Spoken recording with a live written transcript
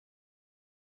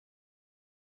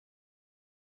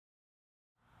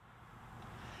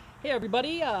Hey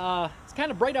everybody, it's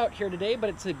kind of bright out here today, but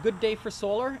it's a good day for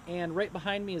solar, and right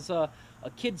behind me is a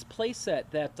kid's playset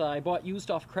that I bought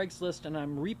used off Craigslist, and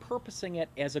I'm repurposing it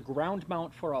as a ground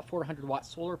mount for a 400-watt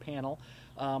solar panel.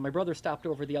 My brother stopped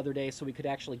over the other day so we could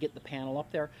actually get the panel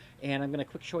up there, and I'm going to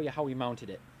quick show you how we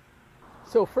mounted it.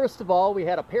 So first of all, we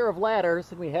had a pair of ladders,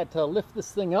 and we had to lift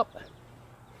this thing up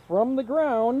from the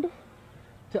ground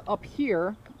to up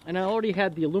here, and I already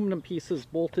had the aluminum pieces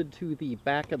bolted to the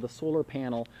back of the solar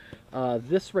panel.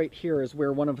 This right here is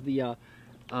where one of the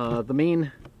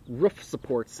main roof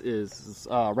supports is,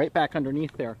 right back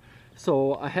underneath there.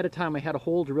 So ahead of time I had a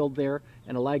hole drilled there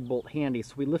and a lag bolt handy.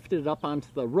 So we lifted it up onto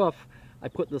the roof. I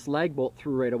put this lag bolt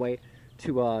through right away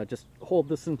to just hold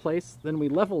this in place. Then we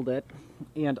leveled it,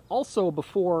 and also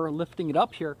before lifting it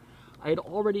up here, I had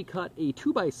already cut a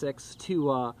 2x6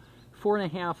 to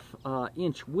 4.5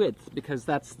 inch width, because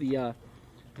that's the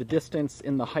distance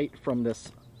in the height from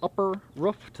this upper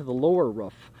roof to the lower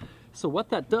roof. So what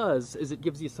that does is it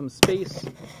gives you some space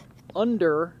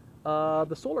under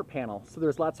the solar panel. So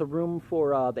there's lots of room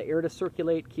for the air to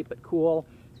circulate, keep it cool,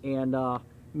 and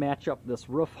match up this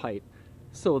roof height.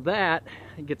 So that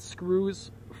gets screws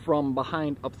from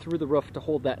behind up through the roof to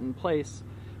hold that in place.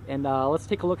 And let's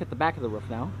take a look at the back of the roof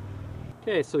now.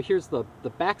 Okay, so here's the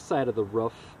back side of the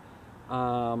roof.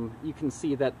 You can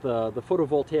see that the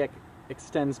photovoltaic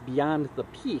extends beyond the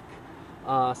peak.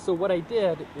 So what I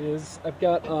did is I've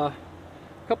got a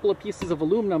couple of pieces of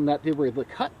aluminum that they were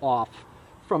cut off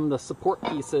from the support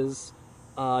pieces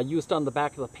used on the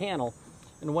back of the panel.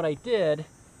 And what I did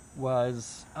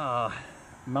was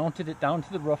mounted it down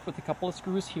to the roof with a couple of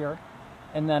screws here,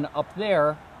 and then up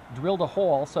there drilled a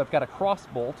hole, so I've got a cross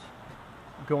bolt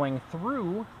going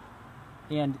through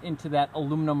and into that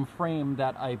aluminum frame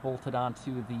that I bolted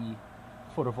onto the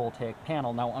photovoltaic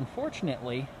panel. Now,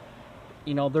 unfortunately,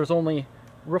 you know, there's only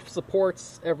roof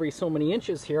supports every so many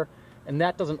inches here, and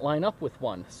that doesn't line up with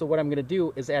one. So what I'm going to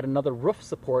do is add another roof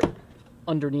support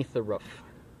underneath the roof.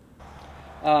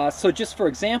 So just for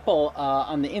example,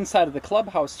 on the inside of the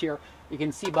clubhouse here, you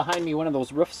can see behind me one of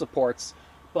those roof supports,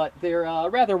 but they're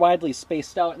rather widely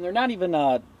spaced out, and they're not even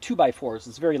 2x4s.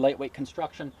 It's very lightweight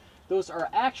construction. Those are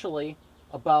actually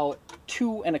about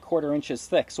 2¼ inches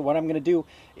thick. So what I'm going to do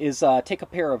is take a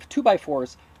pair of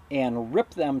 2x4s and rip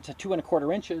them to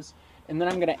 2¼ inches, and then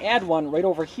I'm going to add one right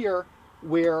over here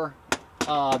where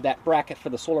that bracket for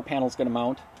the solar panel is going to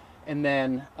mount, and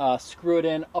then screw it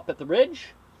in up at the ridge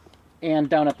and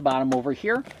down at the bottom over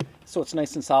here, so it's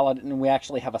nice and solid, and we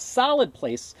actually have a solid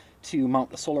place to mount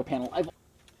the solar panel.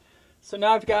 So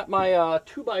now I've got my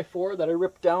 2x4 that I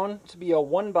ripped down to be a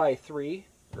 1x3,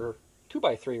 or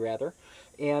 2x3 rather,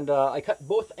 and I cut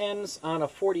both ends on a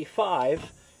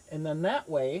 45, and then that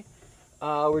way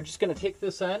we're just going to take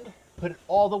this end, put it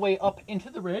all the way up into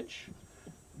the ridge.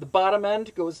 The bottom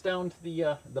end goes down to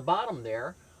the bottom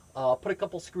there. Put a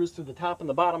couple screws through the top and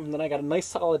the bottom, and then I got a nice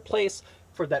solid place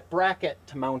for that bracket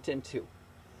to mount into.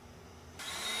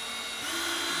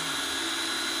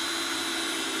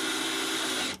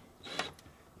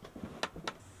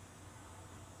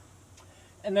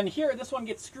 And then here, this one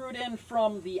gets screwed in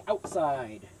from the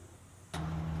outside.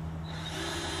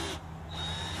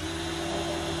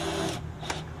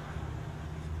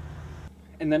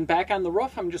 And then back on the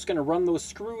roof, I'm just going to run those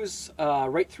screws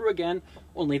right through again,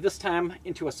 only this time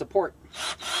into a support.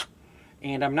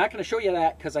 And I'm not going to show you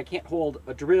that because I can't hold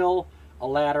a drill, a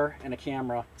ladder, and a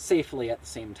camera safely at the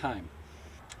same time.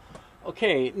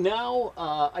 Okay, now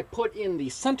I put in the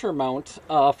center mount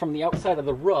from the outside of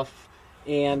the roof,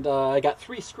 and I got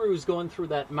 3 screws going through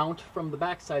that mount from the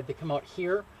backside. They come out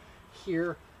here,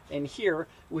 here, and here,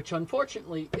 which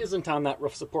unfortunately isn't on that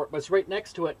roof support, but it's right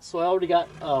next to it. So I already got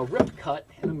a rip cut,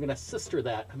 and I'm going to sister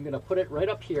that. I'm going to put it right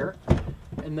up here,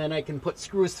 and then I can put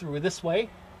screws through this way.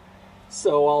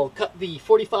 So I'll cut the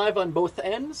 45 on both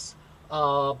ends,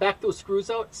 back those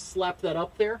screws out, slap that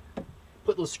up there,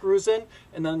 put those screws in,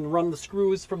 and then run the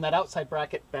screws from that outside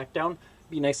bracket back down,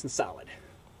 be nice and solid.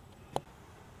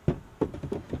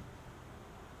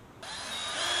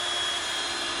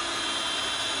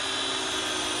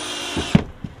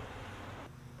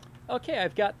 Okay,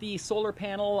 I've got the solar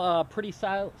panel pretty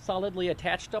solidly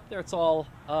attached up there. It's all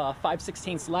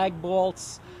 5/16 lag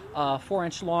bolts,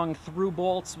 4-inch long through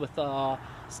bolts with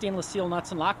stainless steel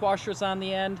nuts and lock washers on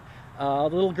the end. The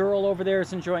little girl over there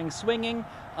is enjoying swinging,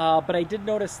 but I did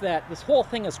notice that this whole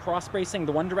thing is cross bracing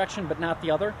the one direction but not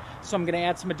the other, so I'm going to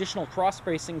add some additional cross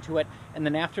bracing to it, and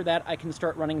then after that I can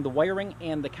start running the wiring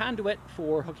and the conduit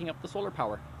for hooking up the solar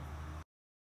power.